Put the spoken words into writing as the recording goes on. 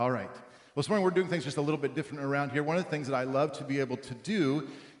All right. Well, this morning we're doing things just a little bit different around here. One of the things that I love to be able to do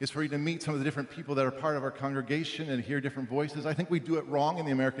is for you to meet some of the different people that are part of our congregation and hear different voices. I think we do it wrong in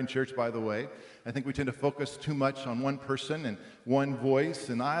the American church, by the way. I think we tend to focus too much on one person and one voice,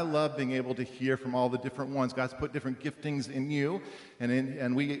 and I love being able to hear from all the different ones. God's put different giftings in you,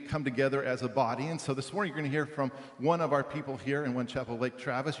 and we come together as a body. And so this morning you're going to hear from one of our people here in One Chapel Lake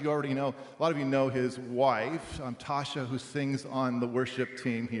Travis. You already know, a lot of you know his wife, Tasha, who sings on the worship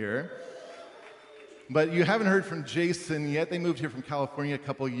team here. But you haven't heard from Jason yet. They moved here from California a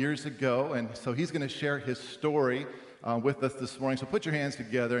couple years ago, and so he's going to share his story with us this morning. So put your hands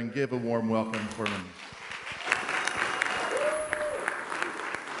together and give a warm welcome for him.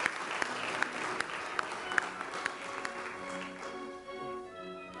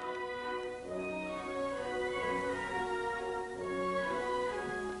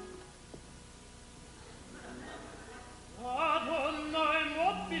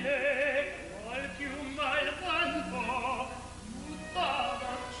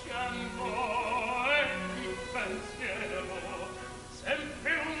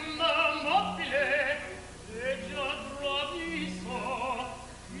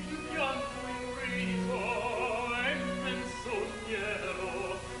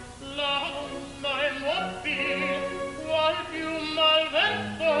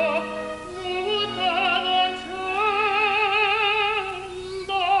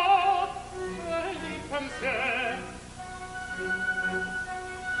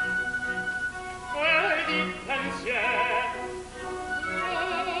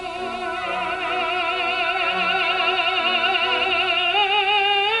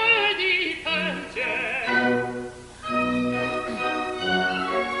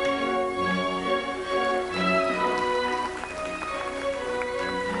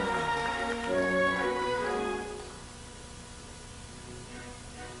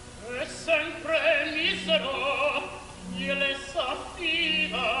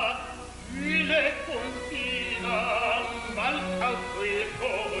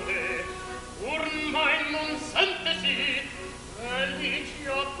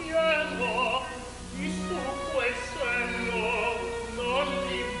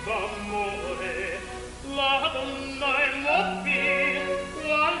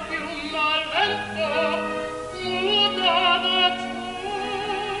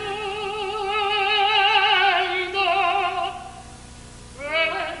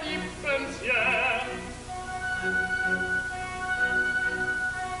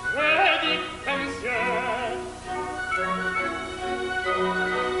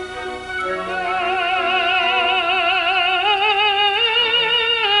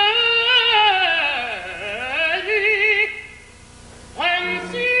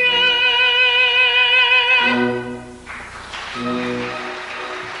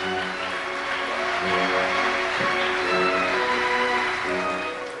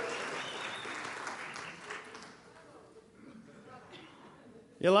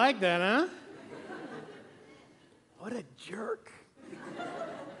 You like that, huh? What a jerk.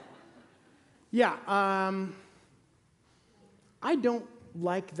 Yeah, I don't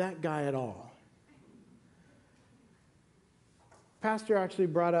like that guy at all. Pastor actually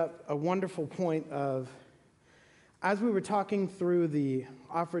brought up a wonderful point of, as we were talking through the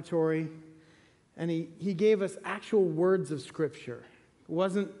offertory, and he gave us actual words of Scripture. It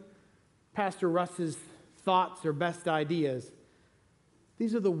wasn't Pastor Russ's thoughts or best ideas.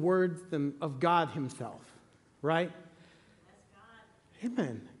 These are the words of God himself, right? That's God.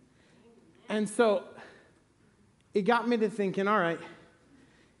 Amen. And so it got me to thinking, all right,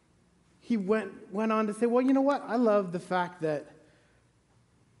 he went on to say, well, you know what? I love the fact that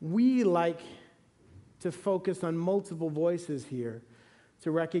we like to focus on multiple voices here to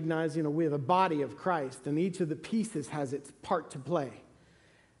recognize, we have a body of Christ, and each of the pieces has its part to play.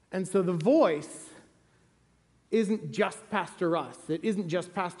 And so the voice isn't just Pastor Russ. It isn't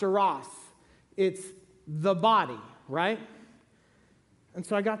just Pastor Ross. It's the body, right? And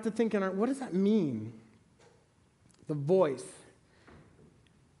so I got to thinking, what does that mean? The voice.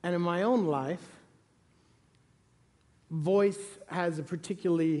 And in my own life, voice has a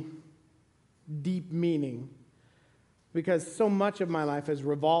particularly deep meaning because so much of my life has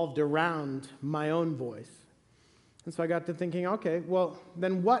revolved around my own voice. And so I got to thinking, okay, well,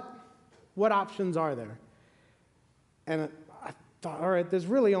 then what options are there? And I thought, all right, there's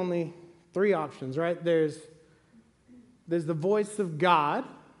really only three options, right? There's the voice of God,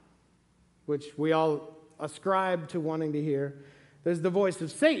 which we all ascribe to wanting to hear. There's the voice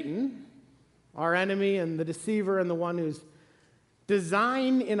of Satan, our enemy and the deceiver and the one whose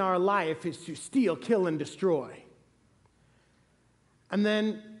design in our life is to steal, kill, and destroy. And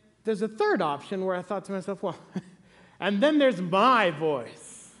then there's a third option where I thought to myself, well, and then there's my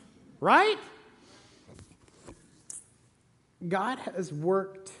voice, right? God has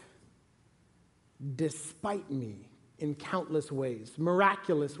worked despite me in countless ways,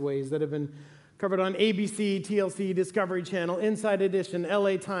 miraculous ways that have been covered on ABC, TLC, Discovery Channel, Inside Edition,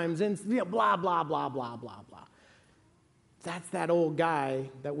 LA Times, blah, blah, blah, blah, blah, blah. That's that old guy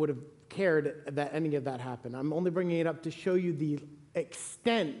that would have cared that any of that happened. I'm only bringing it up to show you the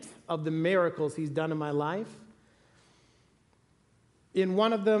extent of the miracles he's done in my life. In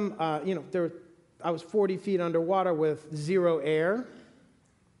one of them, I was 40 feet underwater with 0 air.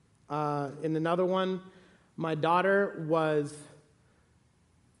 In another one, my daughter was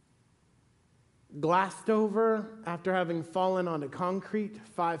glassed over after having fallen onto concrete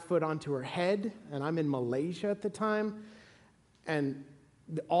 5 foot onto her head, and I'm in Malaysia at the time, and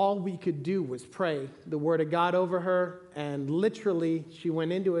all we could do was pray the word of God over her, and literally she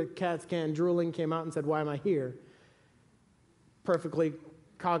went into a CAT scan, drooling, came out and said, "Why am I here?" Perfectly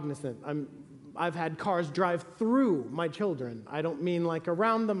cognizant. I've had cars drive through my children. I don't mean like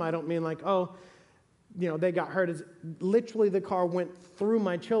around them. I don't mean like, they got hurt. Literally the car went through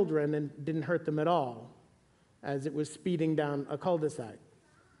my children and didn't hurt them at all as it was speeding down a cul-de-sac.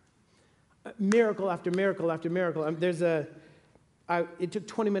 Miracle after miracle after miracle. It took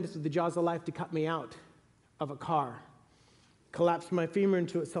 20 minutes of the jaws of life to cut me out of a car. Collapsed my femur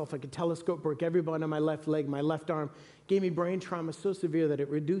into itself like a telescope, broke every bone on my left leg, my left arm, gave me brain trauma so severe that it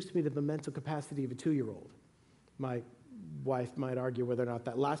reduced me to the mental capacity of a 2-year-old. My wife might argue whether or not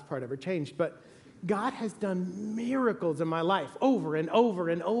that last part ever changed, but God has done miracles in my life over and over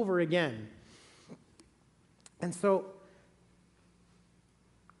and over again. And so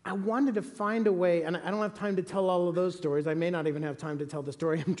I wanted to find a way, and I don't have time to tell all of those stories. I may not even have time to tell the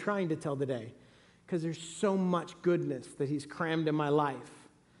story I'm trying to tell today, because there's so much goodness that he's crammed in my life.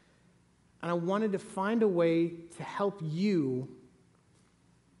 And I wanted to find a way to help you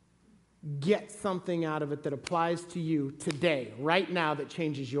get something out of it that applies to you today, right now, that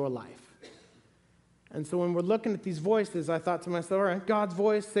changes your life. And so when we're looking at these voices, I thought to myself, all right, God's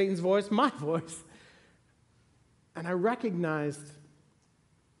voice, Satan's voice, my voice. And I recognized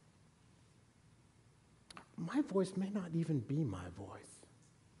my voice may not even be my voice.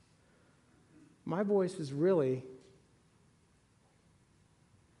 My voice is really,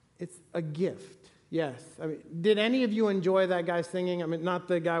 it's a gift, yes. I mean, did any of you enjoy that guy singing? I mean, not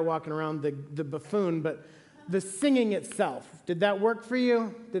the guy walking around, the buffoon, but the singing itself. Did that work for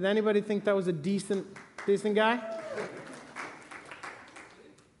you? Did anybody think that was a decent guy?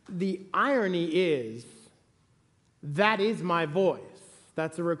 The irony is, that is my voice.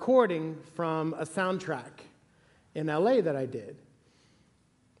 That's a recording from a soundtrack in LA that I did.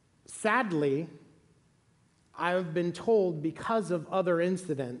 Sadly, I've been told, because of other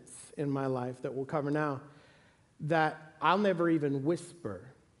incidents in my life that we'll cover now, that I'll never even whisper,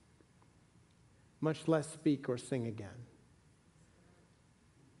 much less speak or sing again.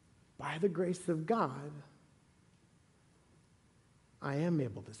 By the grace of God, I am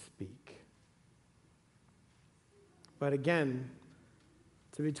able to speak. But again,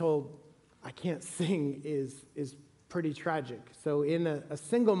 to be told I can't sing is pretty tragic. So in a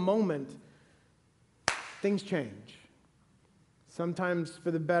single moment, things change. Sometimes for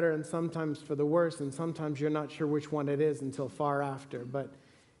the better and sometimes for the worse, and sometimes you're not sure which one it is until far after. But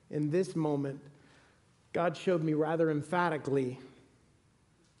in this moment, God showed me rather emphatically,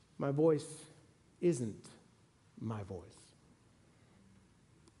 my voice isn't my voice.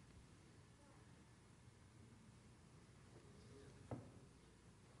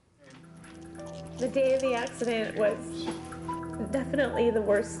 The day of the accident was definitely the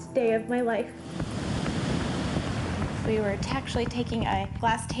worst day of my life. We were actually taking a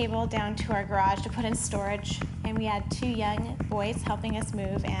glass table down to our garage to put in storage, and we had 2 young boys helping us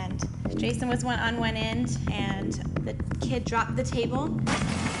move, and Jason was on one end, and the kid dropped the table.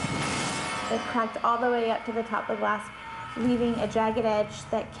 It cracked all the way up to the top of the glass, leaving a jagged edge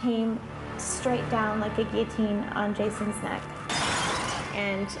that came straight down like a guillotine on Jason's neck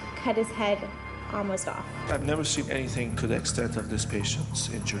and cut his head almost off. I've never seen anything to the extent of this patient's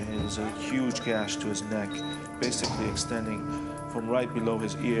injury. It is a huge gash to his neck, basically extending from right below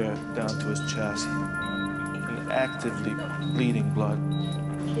his ear down to his chest, and actively bleeding blood.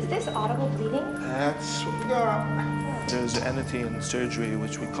 Is this audible bleeding? That's what we got. There's an entity in surgery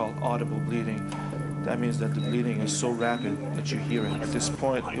which we call audible bleeding. That means that the bleeding is so rapid that you hear it. At this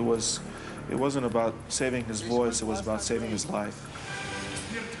point, it wasn't about saving his voice, it was about saving his life.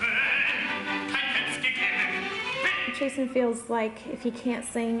 Jason feels like if he can't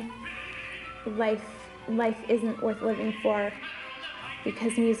sing, life isn't worth living for.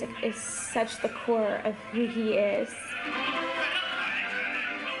 because music is such the core of who he is.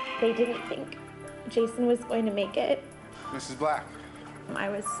 They didn't think Jason was going to make it. Mrs. Black. I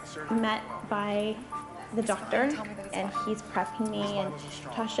was met by the doctor, and he's prepping me, and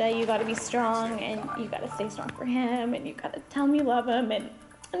Tasha, you gotta be strong, and you gotta stay strong for him, and you gotta tell him you love him, and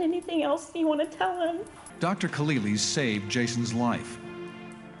anything else you wanna tell him. Dr. Khaleeli saved Jason's life.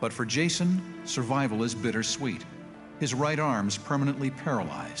 But for Jason, survival is bittersweet. His right arm's permanently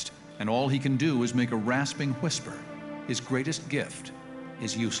paralyzed, and all he can do is make a rasping whisper. His greatest gift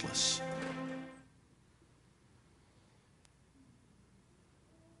is useless.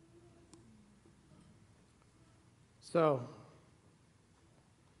 So,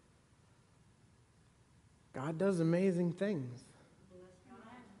 God does amazing things.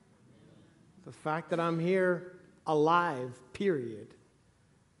 The fact that I'm here alive, period,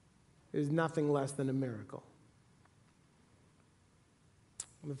 is nothing less than a miracle.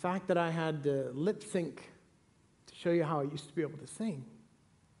 The fact that I had to lip sync to show you how I used to be able to sing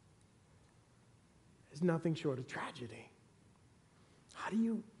is nothing short of tragedy. How do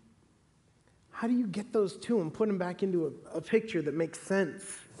you get those two and put them back into a picture that makes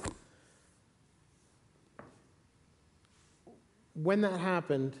sense? When that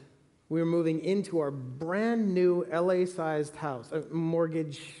happened, we were moving into our brand new LA-sized house, a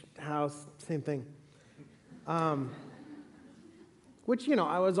mortgage house, same thing. Which,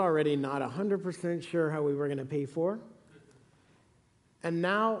 I was already not 100% sure how we were going to pay for. And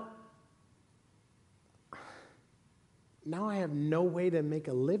now I have no way to make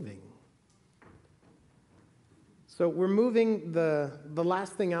a living. So we're moving, the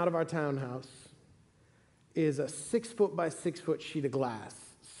last thing out of our townhouse is a 6-foot by 6-foot sheet of glass.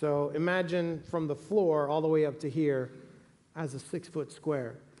 So imagine from the floor all the way up to here as a 6-foot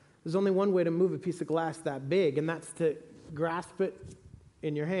square. There's only one way to move a piece of glass that big, and that's to grasp it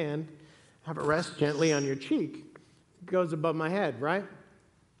in your hand, have it rest gently on your cheek. It goes above my head, right?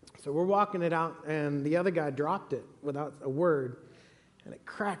 So we're walking it out, and the other guy dropped it without a word, and it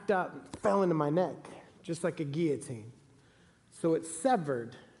cracked up and fell into my neck, just like a guillotine. So it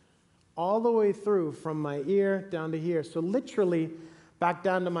severed all the way through from my ear down to here. So literally back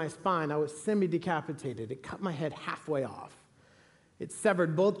down to my spine, I was semi-decapitated. It cut my head halfway off. It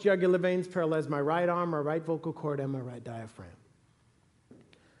severed both jugular veins, paralyzed my right arm, my right vocal cord, and my right diaphragm.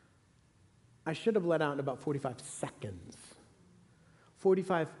 I should have let out in about 45 seconds.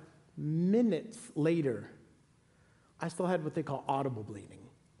 45 minutes later, I still had what they call audible bleeding.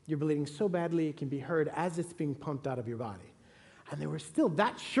 You're bleeding so badly it can be heard as it's being pumped out of your body. And they were still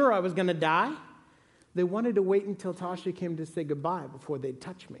that sure I was going to die. They wanted to wait until Tasha came to say goodbye before they'd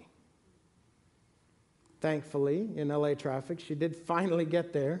touch me. Thankfully, in LA traffic, she did finally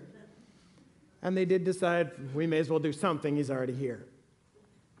get there. And they did decide, we may as well do something, he's already here.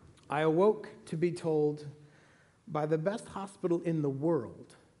 I awoke to be told by the best hospital in the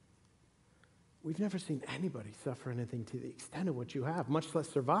world, we've never seen anybody suffer anything to the extent of what you have, much less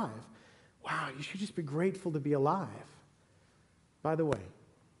survive. Wow, you should just be grateful to be alive. By the way,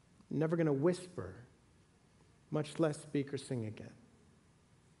 never going to whisper, much less speak or sing again.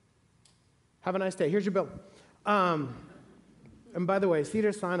 Have a nice day. Here's your bill. And by the way,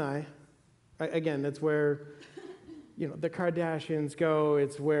 Cedars-Sinai, again, that's where the Kardashians go.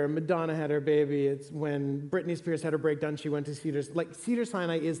 It's where Madonna had her baby. It's when Britney Spears had her breakdown, she went to Cedars.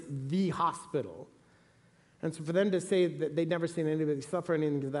 Cedars-Sinai is the hospital. And so for them to say that they'd never seen anybody suffer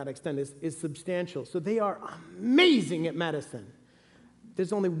anything to that extent is substantial. So they are amazing at medicine.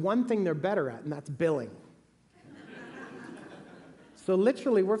 There's only one thing they're better at, and that's billing. So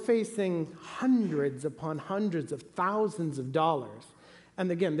literally, we're facing hundreds upon hundreds of thousands of dollars.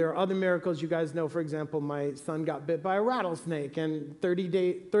 And again, there are other miracles you guys know. For example, my son got bit by a rattlesnake, and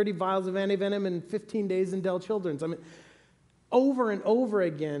 30 vials of antivenom in 15 days in Dell Children's. I mean, over and over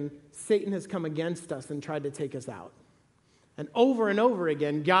again, Satan has come against us and tried to take us out. And over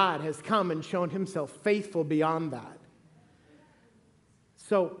again, God has come and shown himself faithful beyond that.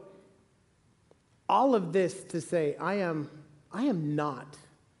 So, all of this to say, I am not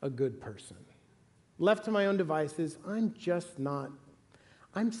a good person. Left to my own devices, I'm just not.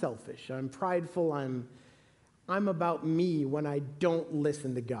 I'm selfish, I'm prideful, I'm about me when I don't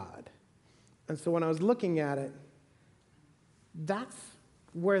listen to God. And so when I was looking at it, that's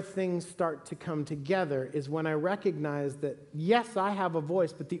where things start to come together, is when I recognize that, yes, I have a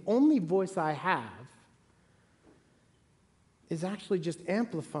voice, but the only voice I have is actually just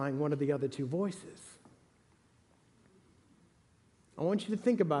amplifying one of the other two voices. I want you to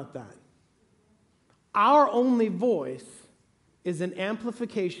think about that. Our only voice is an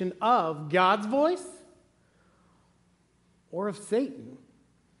amplification of God's voice or of Satan.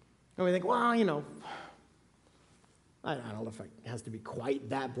 And we think, well, I don't know if it has to be quite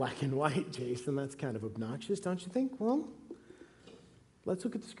that black and white, Jason. That's kind of obnoxious, don't you think? Well, let's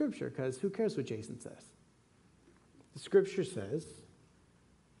look at the scripture, because who cares what Jason says? The scripture says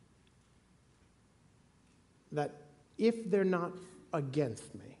that if they're not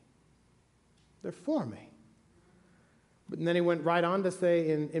against me, they're for me. But then he went right on to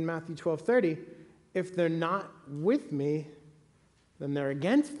say in Matthew 12:30, if they're not with me, then they're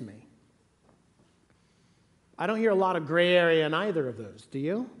against me. I don't hear a lot of gray area in either of those, do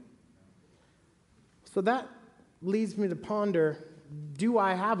you? So that leads me to ponder, do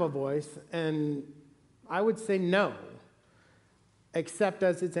I have a voice? And I would say no, except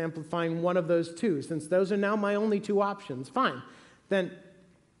as it's amplifying one of those two. Since those are now my only two options, fine. Then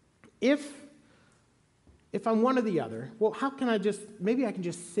if I'm one or the other, well, maybe I can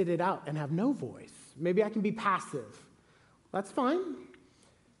just sit it out and have no voice. Maybe I can be passive. That's fine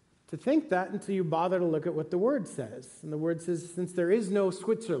to think that until you bother to look at what the Word says. And the Word says, since there is no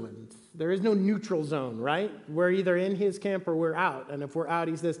Switzerland, there is no neutral zone, right? We're either in his camp or we're out. And if we're out,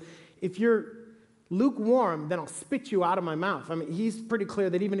 he says, if you're lukewarm, then I'll spit you out of my mouth. I mean, he's pretty clear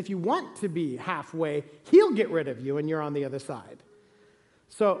that even if you want to be halfway, he'll get rid of you and you're on the other side.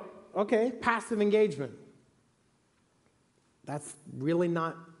 So, okay, passive engagement. That's really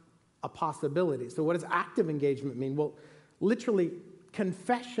not a possibility. So what does active engagement mean? Well, literally,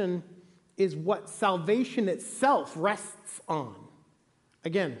 confession is what salvation itself rests on.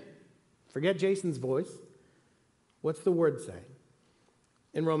 Again, forget Jason's voice. What's the Word say?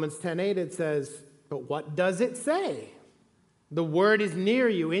 In Romans 10:8 it says, but what does it say? The Word is near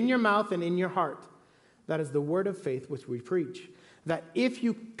you, in your mouth and in your heart. That is the word of faith which we preach. That if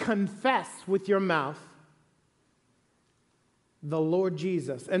you confess with your mouth the Lord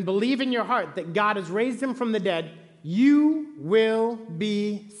Jesus and believe in your heart that God has raised him from the dead, you will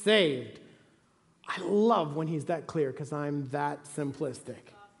be saved. I love when he's that clear because I'm that simplistic.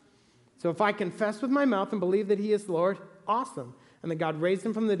 So if I confess with my mouth and believe that he is Lord, awesome. And that God raised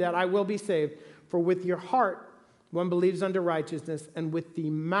him from the dead, I will be saved. For with your heart one believes unto righteousness, and with the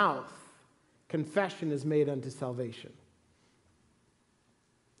mouth confession is made unto salvation.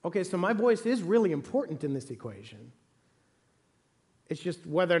 Okay, so my voice is really important in this equation. It's just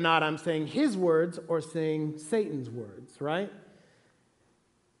whether or not I'm saying his words or saying Satan's words, right?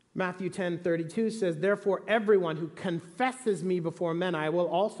 Matthew 10:32 says, therefore everyone who confesses me before men, I will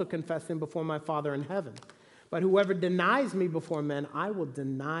also confess him before my Father in heaven. But whoever denies me before men, I will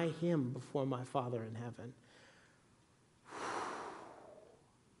deny him before my Father in heaven.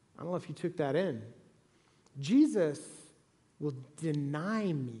 I don't know if you took that in. Jesus will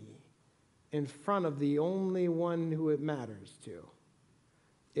deny me in front of the only one who it matters to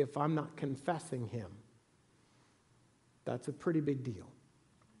if I'm not confessing him. That's a pretty big deal.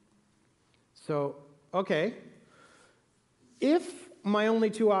 So, okay, if my only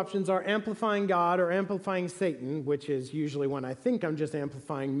two options are amplifying God or amplifying Satan, which is usually when I think I'm just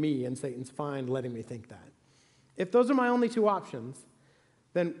amplifying me and Satan's fine letting me think that. If those are my only two options,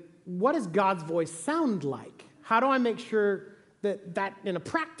 then what does God's voice sound like? How do I make sure that in a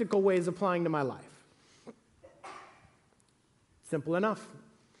practical way is applying to my life? Simple enough.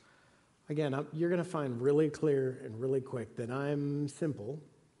 Again, you're going to find really clear and really quick that I'm simple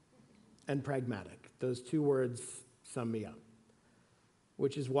and pragmatic. Those two words sum me up.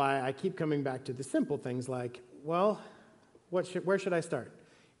 Which is why I keep coming back to the simple things like, well, where should I start?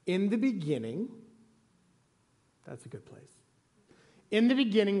 In the beginning, that's a good place. In the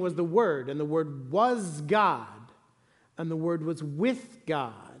beginning was the Word, and the Word was God, and the Word was with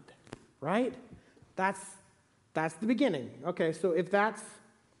God, right? That's the beginning. Okay, so if that's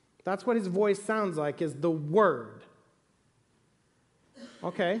what his voice sounds like, is the Word.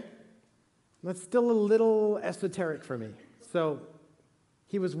 Okay, that's still a little esoteric for me. So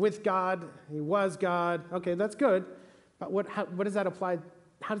he was with God, he was God. Okay, that's good. But what does that apply?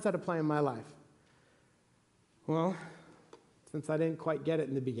 How does that apply in my life? Well, since I didn't quite get it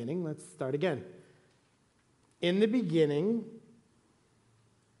in the beginning, let's start again. In the beginning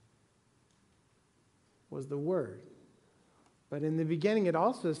was the Word. But in the beginning, it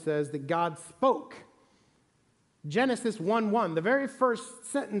also says that God spoke. Genesis 1:1, the very first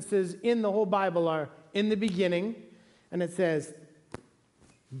sentences in the whole Bible are in the beginning, and it says,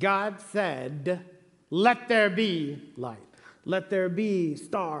 God said, let there be light. Let there be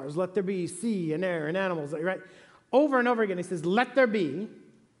stars. Let there be sea and air and animals, right? Over and over again, he says, let there be,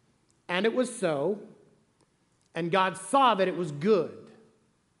 and it was so, and God saw that it was good.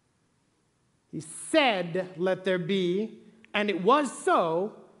 He said, let there be, and it was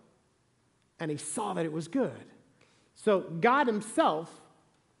so, and he saw that it was good. So God himself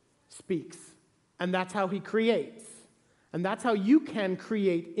speaks, and that's how he creates. And that's how you can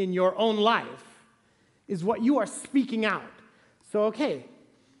create in your own life, is what you are speaking out. So, okay,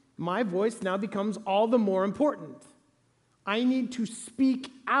 my voice now becomes all the more important. I need to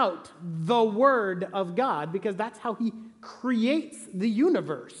speak out the word of God because that's how he creates the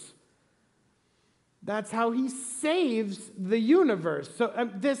universe. That's how he saves the universe. So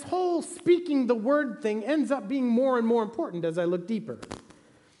this whole speaking the word thing ends up being more and more important as I look deeper.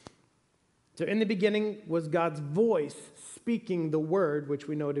 So in the beginning was God's voice speaking the word, which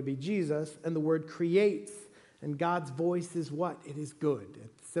we know to be Jesus, and the word creates. And God's voice is what? It is good.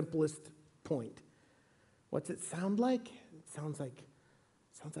 At the simplest point. What's it sound like? It sounds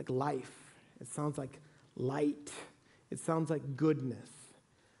like life. It sounds like light. It sounds like goodness.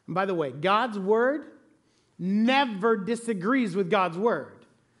 And by the way, God's word never disagrees with God's word.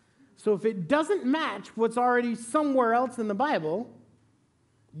 So if it doesn't match what's already somewhere else in the Bible,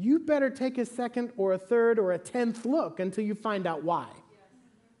 you better take a second or a third or a 10th look until you find out why.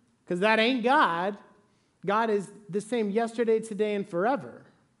 Because that ain't God. God is the same yesterday, today, and forever.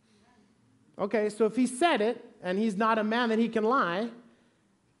 Okay, so if he said it, and he's not a man that he can lie,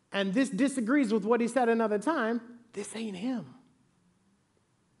 and this disagrees with what he said another time, this ain't him.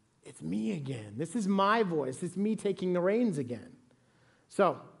 It's me again. This is my voice. It's me taking the reins again.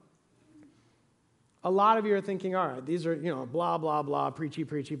 So, a lot of you are thinking, all right, these are, blah, blah, blah, preachy,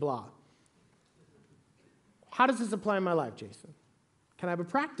 preachy, blah. How does this apply in my life, Jason? Can I have a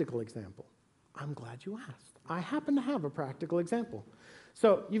practical example? I'm glad you asked. I happen to have a practical example.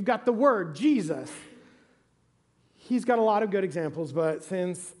 So, you've got the word, Jesus. He's got a lot of good examples, but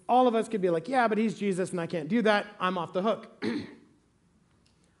since all of us could be like, yeah, but he's Jesus and I can't do that, I'm off the hook.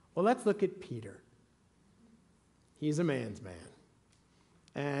 Well, let's look at Peter. He's a man's man.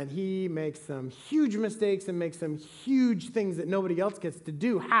 And he makes some huge mistakes and makes some huge things that nobody else gets to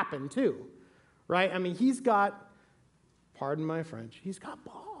do happen too. Right? I mean, he's got, pardon my French, he's got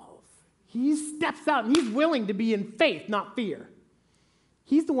balls. He steps out and he's willing to be in faith, not fear.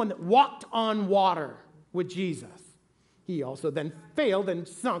 He's the one that walked on water with Jesus. He also then failed and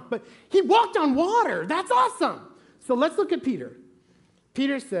sunk, but he walked on water. That's awesome. So let's look at Peter.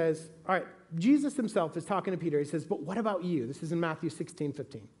 Peter says, all right, Jesus himself is talking to Peter. He says, but what about you? This is in Matthew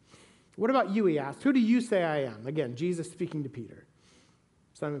 16:15. What about you, he asked. Who do you say I am? Again, Jesus speaking to Peter.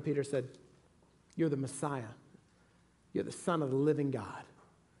 Simon Peter said, you're the Messiah. You're the Son of the living God.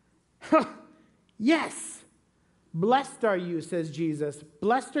 Yes. Blessed are you, says Jesus.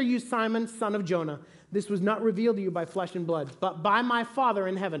 Blessed are you, Simon, son of Jonah. This was not revealed to you by flesh and blood, but by my Father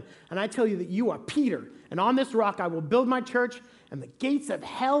in heaven. And I tell you that you are Peter, and on this rock I will build my church, and the gates of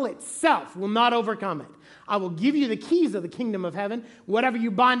hell itself will not overcome it. I will give you the keys of the kingdom of heaven. Whatever you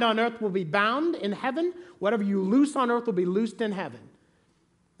bind on earth will be bound in heaven. Whatever you loose on earth will be loosed in heaven.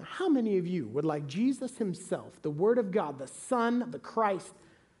 Now, how many of you would like Jesus himself, the Word of God, the Son, the Christ,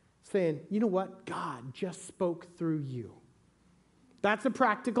 saying, you know what? God just spoke through you. That's a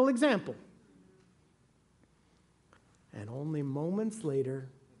practical example. And only moments later,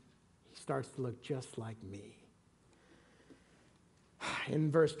 he starts to look just like me. In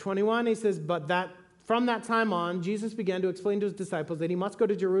verse 21, he says, from that time on, Jesus began to explain to his disciples that he must go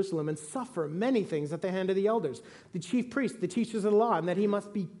to Jerusalem and suffer many things at the hand of the elders, the chief priests, the teachers of the law, and that he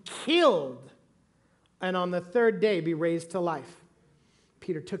must be killed and on the third day be raised to life.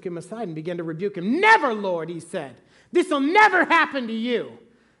 Peter took him aside and began to rebuke him. Never, Lord, he said. This will never happen to you.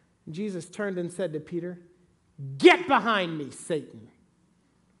 And Jesus turned and said to Peter, get behind me, Satan.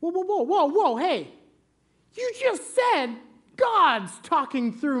 Whoa, hey. You just said God's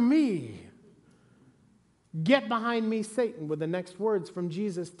talking through me. Get behind me, Satan, were the next words from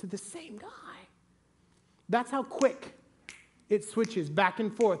Jesus to the same guy. That's how quick it switches back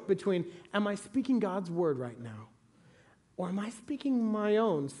and forth between, am I speaking God's word right now? Or am I speaking my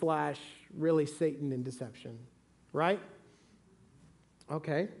own / really Satan in deception? Right?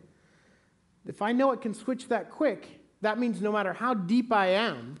 Okay. If I know it can switch that quick, that means no matter how deep I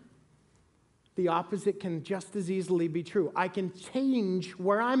am, the opposite can just as easily be true. I can change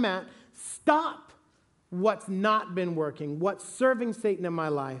where I'm at, stop what's not been working, what's serving Satan in my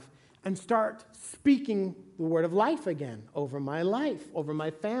life, and start speaking the word of life again over my life, over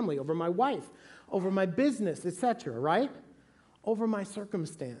my family, over my wife, over my business, etc., right? Over my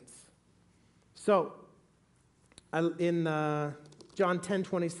circumstance. So, in John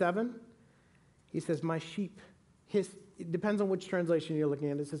 10:27, he says, my sheep, it depends on which translation you're looking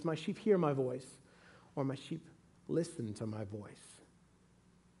at. It says, my sheep hear my voice, or my sheep listen to my voice.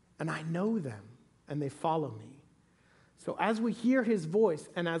 And I know them, and they follow me. So as we hear his voice,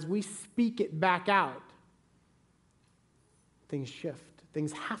 and as we speak it back out, things shift.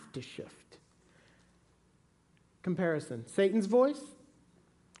 Things have to shift. Comparison. Satan's voice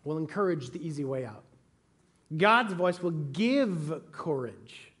will encourage the easy way out. God's voice will give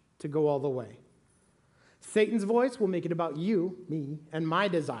courage to go all the way. Satan's voice will make it about you, me, and my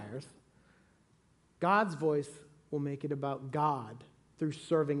desires. God's voice will make it about God through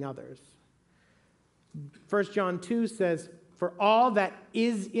serving others. 1 John 2 says, "For all that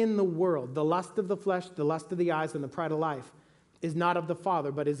is in the world, the lust of the flesh, the lust of the eyes, and the pride of life, is not of the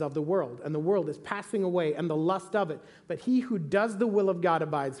Father, but is of the world. And the world is passing away, and the lust of it. But he who does the will of God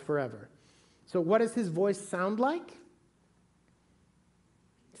abides forever." So what does his voice sound like?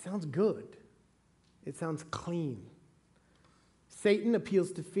 It sounds good. It sounds clean. Satan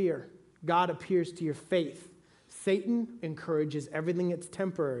appeals to fear. God appeals to your faith. Satan encourages everything that's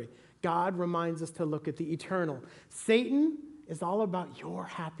temporary. God reminds us to look at the eternal. Satan is all about your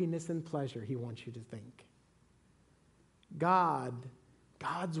happiness and pleasure, he wants you to think.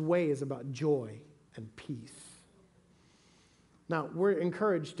 God's way is about joy and peace. Now, we're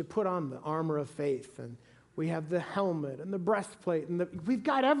encouraged to put on the armor of faith, and we have the helmet and the breastplate, and we've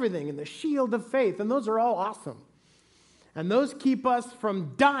got everything, and the shield of faith, and those are all awesome. And those keep us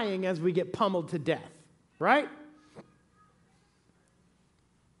from dying as we get pummeled to death, right?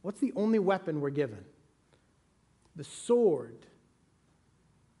 What's the only weapon we're given? The sword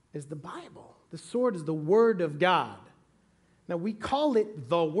is the Bible. The sword is the Word of God. Now, we call it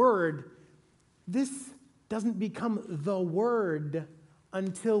the Word. This doesn't become the Word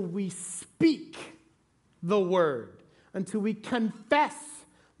until we speak the Word, until we confess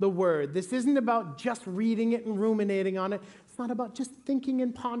the Word. This isn't about just reading it and ruminating on it. It's not about just thinking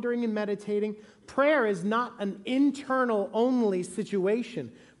and pondering and meditating. Prayer is not an internal only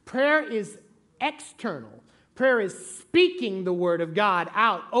situation. Prayer is external. Prayer is speaking the Word of God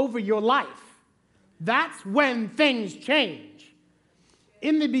out over your life. That's when things change.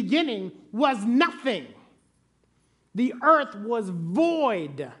 In the beginning was nothing. The earth was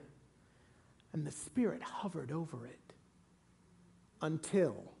void, and the Spirit hovered over it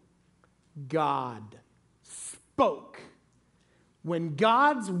until God spoke. When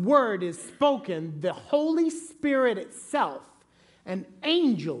God's word is spoken, the Holy Spirit itself and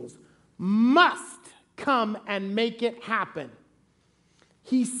angels must come and make it happen.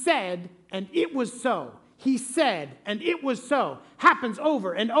 He said, and it was so. He said, and it was so. Happens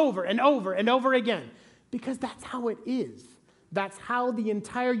over and over and over and over again. Because that's how it is. That's how the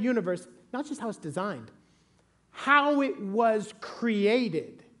entire universe, not just how it's designed, how it was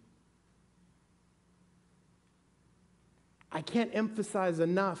created. I can't emphasize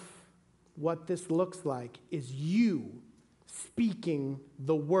enough what this looks like is you speaking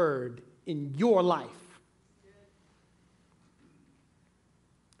the word in your life.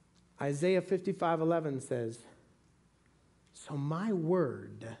 Isaiah 55:11 says, "So my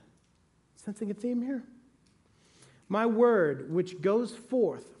word," sensing a theme here? "My word, which goes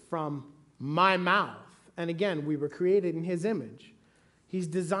forth from my mouth." And again, we were created in his image. He's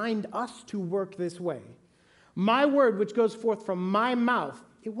designed us to work this way. "My word, which goes forth from my mouth,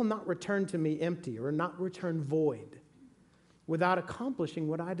 it will not return to me empty or not return void, without accomplishing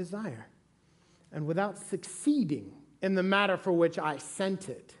what I desire and without succeeding in the matter for which I sent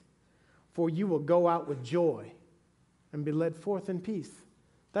it. For you will go out with joy and be led forth in peace."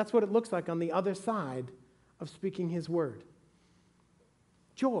 That's what it looks like on the other side of speaking his word.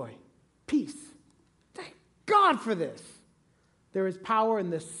 Joy, peace. Thank God for this. There is power in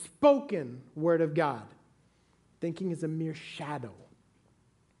the spoken word of God. Thinking is a mere shadow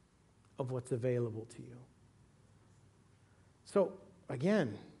of what's available to you. So,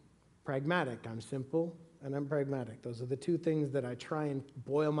 again, pragmatic. I'm simple and I'm pragmatic. Those are the two things that I try and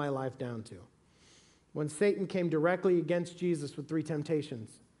boil my life down to. When Satan came directly against Jesus with 3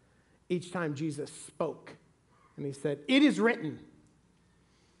 temptations, each time Jesus spoke and he said, "It is written.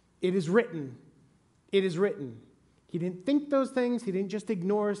 It is written. It is written." He didn't think those things. He didn't just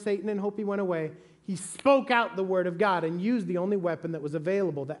ignore Satan and hope he went away. He spoke out the word of God and used the only weapon that was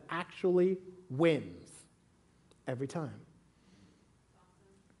available that actually wins every time.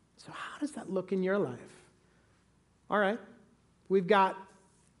 So how does that look in your life? All right, we've got,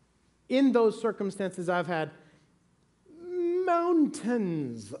 in those circumstances, I've had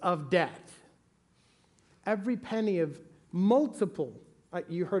mountains of debt. Every penny of multiple.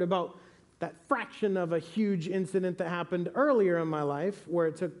 You heard about that fraction of a huge incident that happened earlier in my life where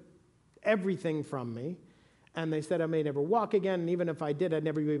it took everything from me. And they said I may never walk again, and even if I did, I'd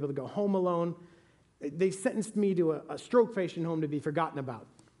never be able to go home alone. They sentenced me to a stroke patient home to be forgotten about.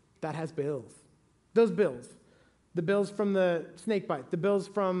 That has bills. Those bills. The bills from the snake bite, the bills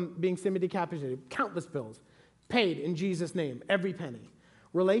from being semi-decapitated, countless bills. paid in Jesus' name, every penny.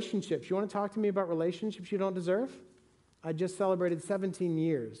 Relationships. You want to talk to me about relationships you don't deserve? I just celebrated 17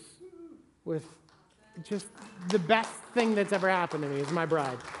 years with just the best thing that's ever happened to me is my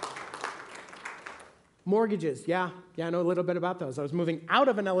bride. Mortgages, yeah, I know a little bit about those. I was moving out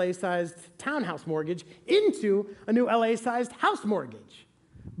of an LA-sized townhouse mortgage into a new LA-sized house mortgage.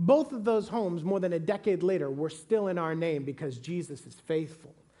 Both of those homes, more than a decade later, were still in our name because Jesus is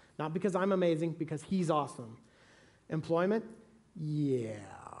faithful. Not because I'm amazing, because he's awesome. Employment? Yeah.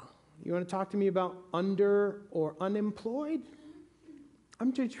 You want to talk to me about under or unemployed?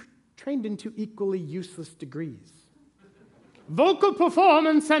 I'm trained in two equally useless degrees. Vocal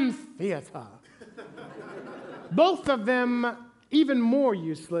performance and theater. Both of them even more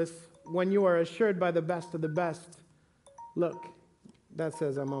useless when you are assured by the best of the best. Look, that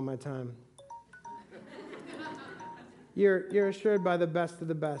says I'm on my time. You're assured by the best of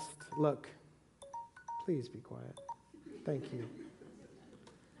the best. Look, please be quiet. Thank you.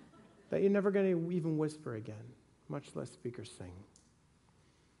 That you're never going to even whisper again, much less speak or sing.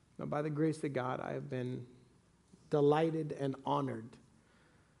 Now, by the grace of God, I have been delighted and honored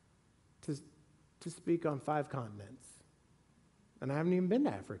to speak on 5 continents. And I haven't even been to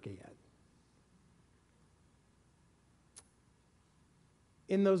Africa yet.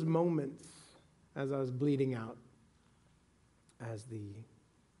 In those moments, as I was bleeding out as the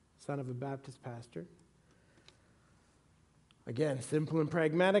son of a Baptist pastor, again, simple and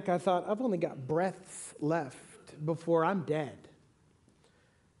pragmatic, I thought, I've only got breaths left before I'm dead.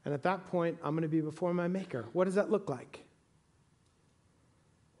 And at that point, I'm going to be before my Maker. What does that look like?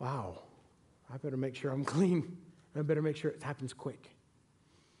 Wow. I better make sure I'm clean. I better make sure it happens quick.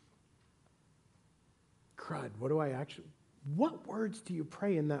 Crud, what words do you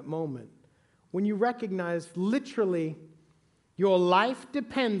pray in that moment? When you recognize literally your life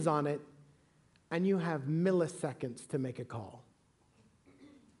depends on it and you have milliseconds to make a call.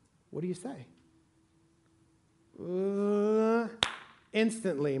 What do you say?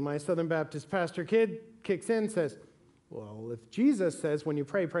 Instantly, my Southern Baptist pastor kid kicks in and says, well, if Jesus says when you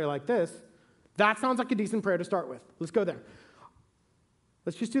pray, pray like this, that sounds like a decent prayer to start with. Let's go there.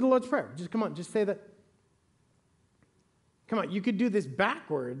 Let's just do the Lord's Prayer. Just say that. Come on, you could do this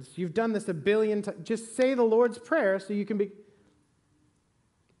backwards. You've done this a billion times. Just say the Lord's Prayer so you can be.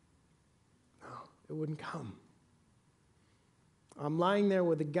 No, it wouldn't come. I'm lying there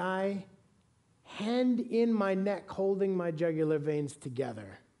with a guy, hand in my neck, holding my jugular veins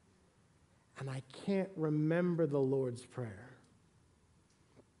together. And I can't remember the Lord's Prayer.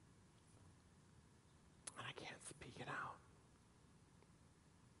 And I can't speak it out.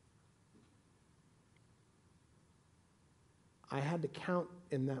 I had to count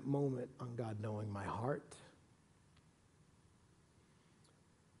in that moment on God knowing my heart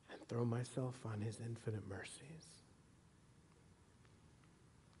and throw myself on his infinite mercies.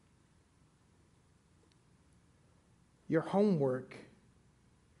 Your homework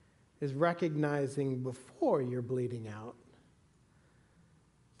is recognizing before you're bleeding out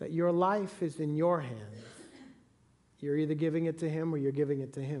that your life is in your hands. You're either giving it to him or you're giving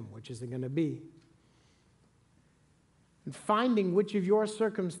it to him, which is it going to be? And finding which of your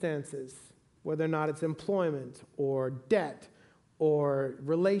circumstances, whether or not it's employment or debt or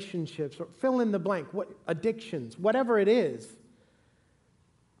relationships or fill in the blank, what addictions, whatever it is,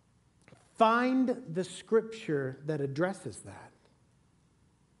 find the scripture that addresses that.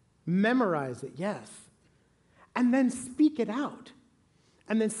 Memorize it, yes. And then speak it out.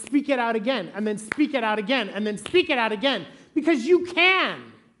 And then speak it out again. And then speak it out again. And then speak it out again. Because you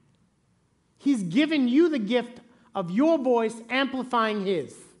can. He's given you the gift of your voice amplifying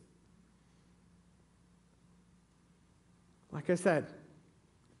his. Like I said,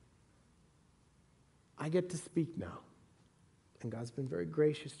 I get to speak now. And God's been very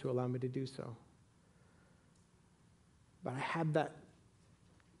gracious to allow me to do so. But I had that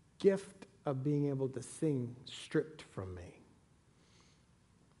gift of being able to sing stripped from me.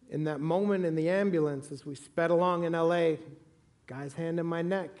 In that moment in the ambulance as we sped along in LA, guy's hand in my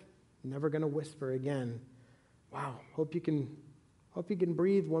neck, never going to whisper again. Wow, hope you can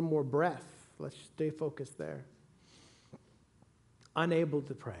breathe one more breath. Let's stay focused there. Unable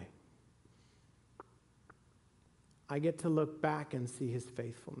to pray. I get to look back and see his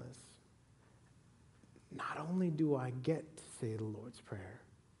faithfulness. Not only do I get to say the Lord's Prayer,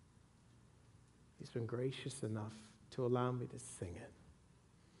 he's been gracious enough to allow me to sing it.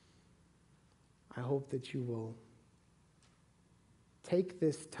 I hope that you will take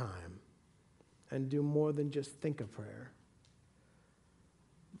this time and do more than just think a prayer.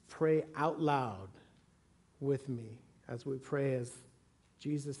 Pray out loud with me as we pray as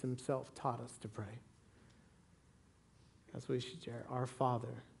Jesus himself taught us to pray. as we share. Our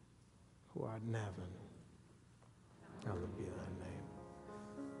Father, who art in heaven, hallowed be thy name.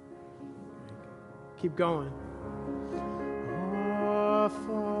 Keep going. Our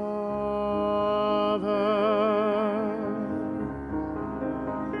Father,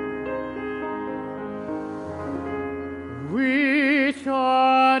 which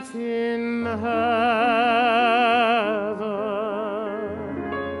art in heaven,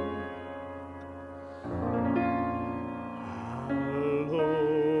 hallowed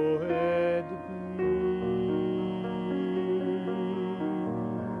be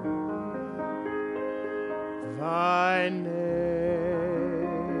thy name.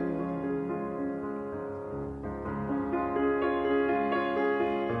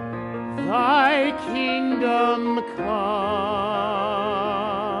 Thy kingdom come,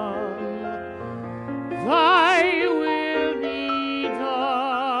 thy will be done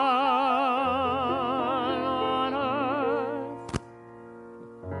on earth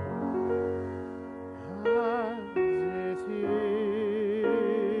as it is in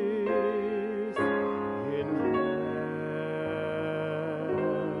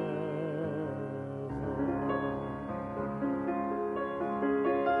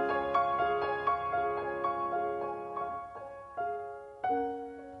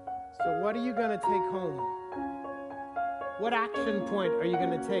So what are you going to take home? What action point are you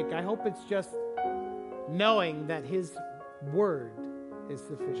going to take? I hope it's just knowing that His word is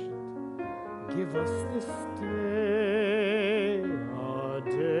sufficient. Give us this day our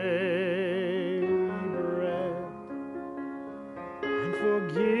daily bread, and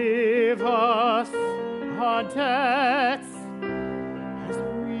forgive us our debts as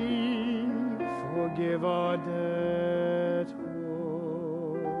we forgive our debtors.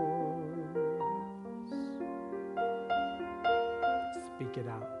 Speak it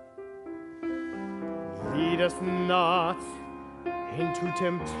out. Lead us not into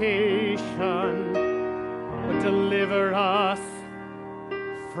temptation, but deliver us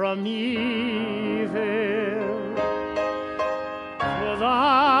from evil. For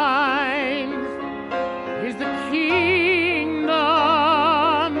thine is the kingdom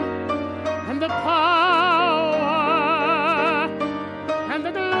and the power and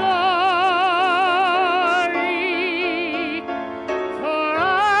the glory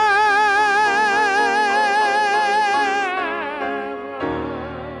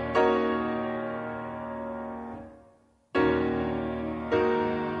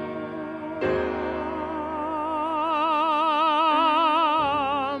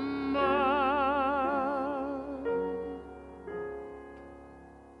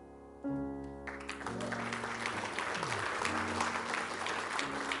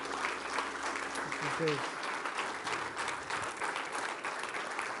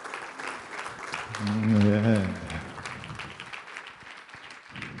Amen.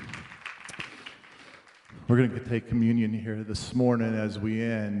 We're going to take communion here this morning as we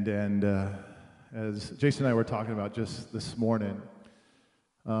end, and as Jason and I were talking about just this morning,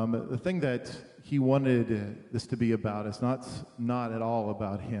 the thing that he wanted this to be about is not at all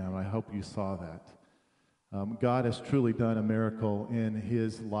about him. I hope you saw that. God has truly done a miracle in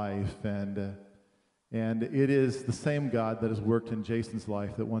his life, and it is the same God that has worked in Jason's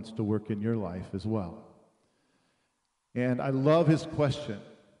life that wants to work in your life as well. And I love his question.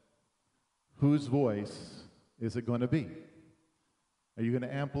 Whose voice is it going to be? Are you going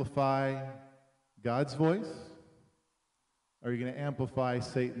to amplify God's voice? Or are you going to amplify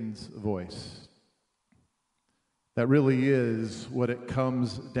Satan's voice? That really is what it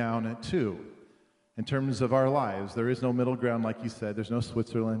comes down to. In terms of our lives, there is no middle ground, like you said. There's no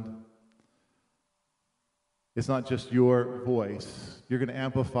Switzerland. It's not just your voice. You're going to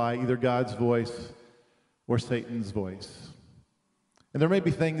amplify either God's voice or Satan's voice. And there may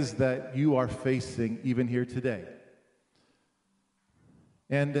be things that you are facing even here today.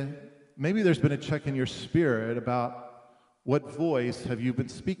 And maybe there's been a check in your spirit about what voice have you been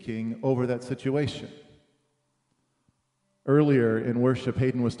speaking over that situation. Earlier in worship,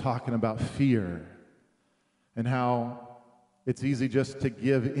 Hayden was talking about fear and how it's easy just to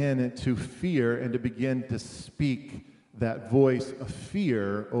give in to fear and to begin to speak that voice of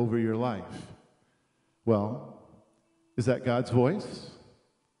fear over your life. Well, is that God's voice?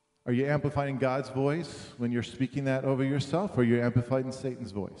 Are you amplifying God's voice when you're speaking that over yourself, or are you amplifying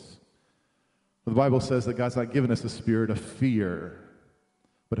Satan's voice? Well, the Bible says that God's not given us a spirit of fear,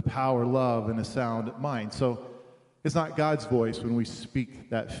 but a power, love, and a sound mind. So it's not God's voice when we speak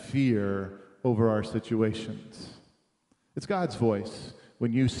that fear over our situations. It's God's voice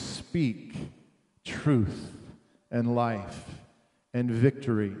when you speak truth and life and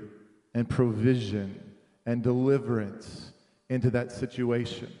victory and provision and deliverance into that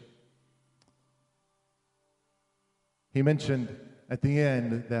situation. He mentioned at the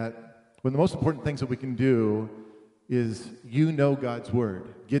end that one of the most important things that we can do is know God's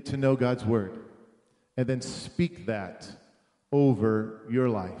word, get to know God's word, and then speak that over your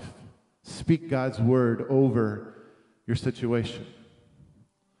life. Speak God's word over your situation.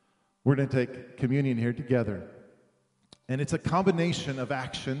 We're going to take communion here together. And it's a combination of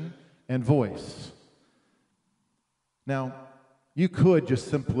action and voice. Now, you could just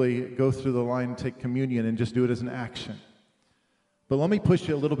simply go through the line and take communion and just do it as an action. But let me push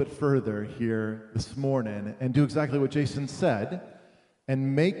you a little bit further here this morning and do exactly what Jason said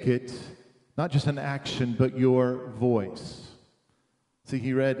and make it not just an action, but your voice. See,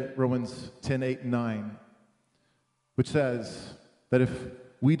 he read Romans 10:8-9, which says that if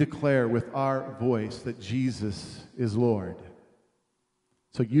we declare with our voice that Jesus is Lord,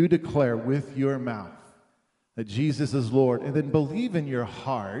 so you declare with your mouth that Jesus is Lord, and then believe in your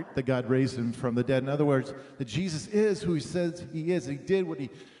heart that God raised him from the dead. In other words, that Jesus is who he says he is. He did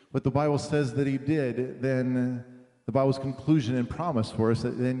what the Bible says that he did. Then the Bible's conclusion and promise for us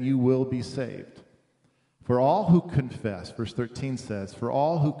that then you will be saved. For all who confess, verse 13 says, for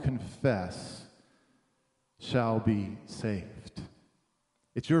all who confess shall be saved.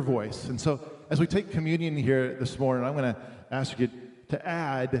 It's your voice. And so as we take communion here this morning, I'm going to ask you to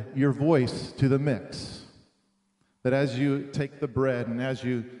add your voice to the mix. That as you take the bread and as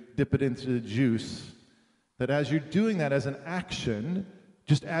you dip it into the juice, that as you're doing that as an action,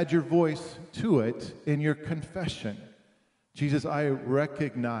 just add your voice to it in your confession. Jesus, I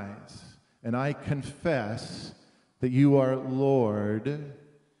recognize and I confess that you are Lord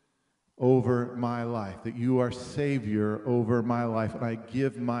over my life, that you are Savior over my life, and I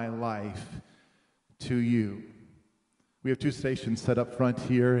give my life to you. We have 2 stations set up front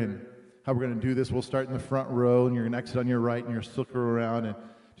here, and how we're going to do this, we'll start in the front row, and you're going to exit on your right, and you're going to circle around and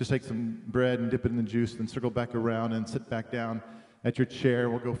just take some bread and dip it in the juice, then circle back around and sit back down at your chair.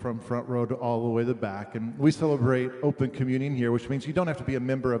 We'll go from front row to all the way to the back. And we celebrate open communion here, which means you don't have to be a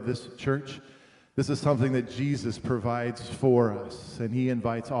member of this church. This is something that Jesus provides for us, and he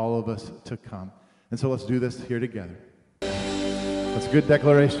invites all of us to come. And so let's do this here together. That's a good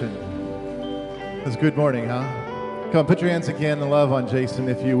declaration. That's good morning, huh? Come, put your hands again in love on Jason,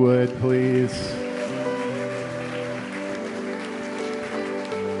 if you would, please.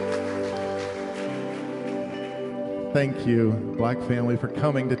 Thank you, Black family, for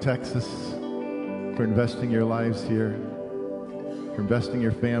coming to Texas, for investing your lives here, for investing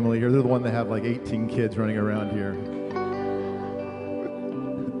your family here. They're the one that have like 18 kids running around here.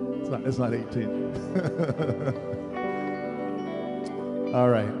 It's not 18. All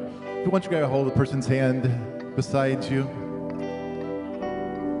right. If you want you to grab a hold of the person's hand beside you.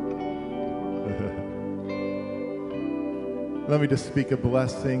 Let me just speak a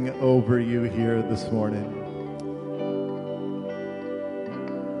blessing over you here this morning.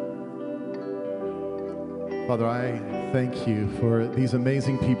 Father, I thank you for these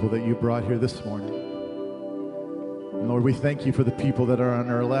amazing people that you brought here this morning. And Lord, we thank you for the people that are on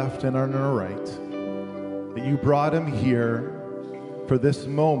our left and on our right, that you brought them here for this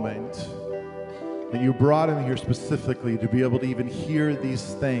moment, that you brought them here specifically to be able to even hear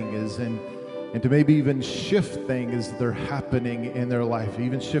these things and to maybe even shift things that are happening in their life,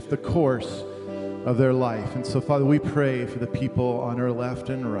 even shift the course of their life. And so, Father, we pray for the people on our left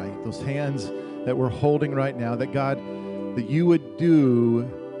and right, those hands that we're holding right now, that God, that you would do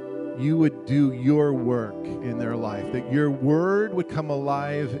your work in their life, that your word would come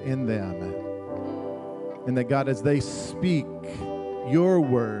alive in them, and that, God, as they speak your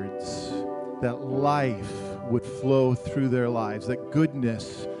words, that life would flow through their lives, that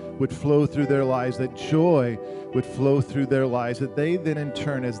goodness would flow through their lives, that joy would flow through their lives, that they then in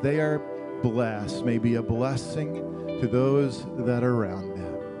turn, as they are blessed, may be a blessing to those that are around them.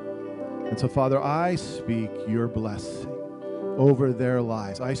 And so, Father, I speak your blessing over their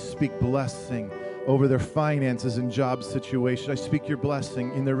lives. I speak blessing over their finances and job situation. I speak your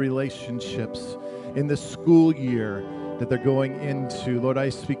blessing in their relationships, in the school year that they're going into. Lord, I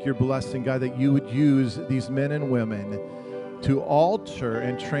speak your blessing, God, that you would use these men and women to alter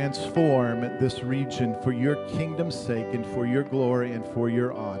and transform this region for your kingdom's sake and for your glory and for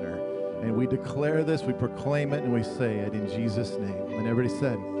your honor. And we declare this, we proclaim it, and we say it in Jesus' name. And everybody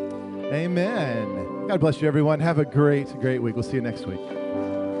said, amen. God bless you, everyone. Have a great, great week. We'll see you next week.